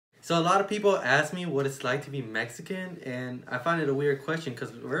So a lot of people ask me what it's like to be Mexican, and I find it a weird question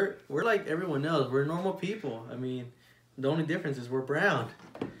because we're like everyone else. We're normal people. I mean, the only difference is we're brown.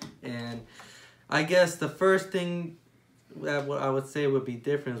 And I guess the first thing that what I would say would be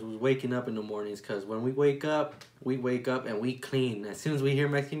different was waking up in the mornings, because when we wake up and we clean. As soon as we hear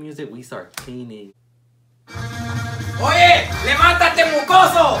Mexican music, we start cleaning. Oye, levántate,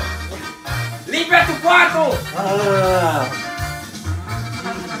 mocoso. Limpia tu cuarto.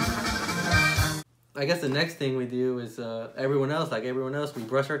 I guess the next thing we do is like everyone else, we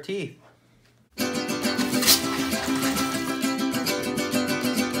brush our teeth.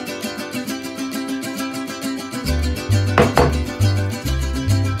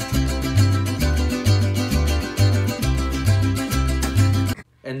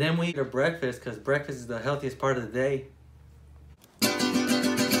 And then we eat our breakfast, because breakfast is the healthiest part of the day.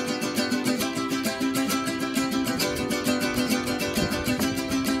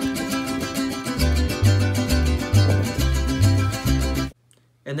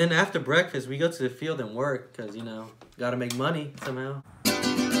 And then after breakfast, we go to the field and work, because, you know, gotta make money somehow.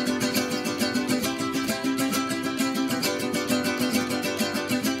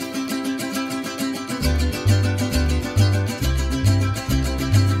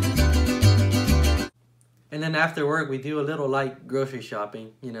 And then after work, we do a little light grocery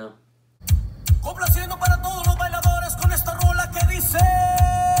shopping, you know. Complaciendo para todos los bailadores con esta rola que dice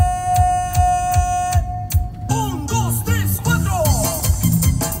 1, 2, 3, 4.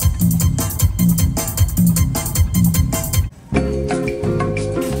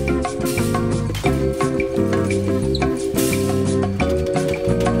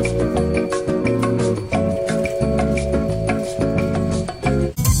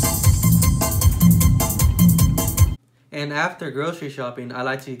 And after grocery shopping, I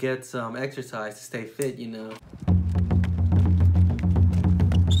like to get some exercise to stay fit, you know.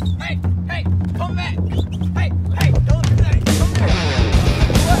 Hey, hey, come back. Hey, hey, don't do that. Come back.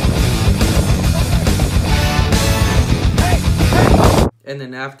 Hey, hey. And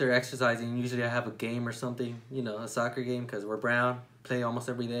then after exercising, usually I have a game or something, you know, a soccer game, because we're brown, play almost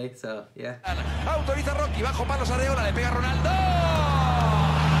every day, so yeah. Autoriza Rocky, bajo palos Areola, le pega Ronaldo.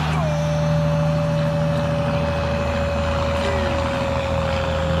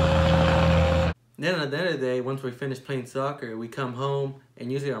 Then at the end of the day, once we finish playing soccer, we come home,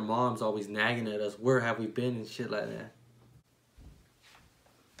 and usually our mom's always nagging at us, where have we been and shit like that.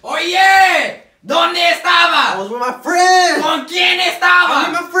 Oye, ¿dónde estabas? I was with my friends! ¿Con quién I estabas? was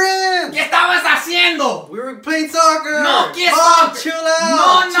with my friends! ¿Qué estabas haciendo? We were playing soccer! No, ¿qué Mom, soccer? chill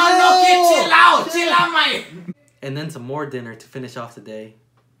out! No, chill out, my. And then some more dinner to finish off the day.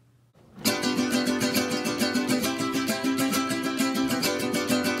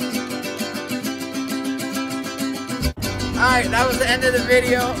 Alright, that was the end of the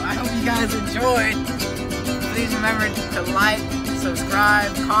video. I hope you guys enjoyed. Please remember to like,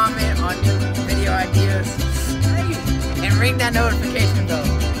 subscribe, comment on new video ideas, and ring that notification bell.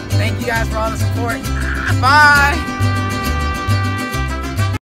 Thank you guys for all the support. Bye!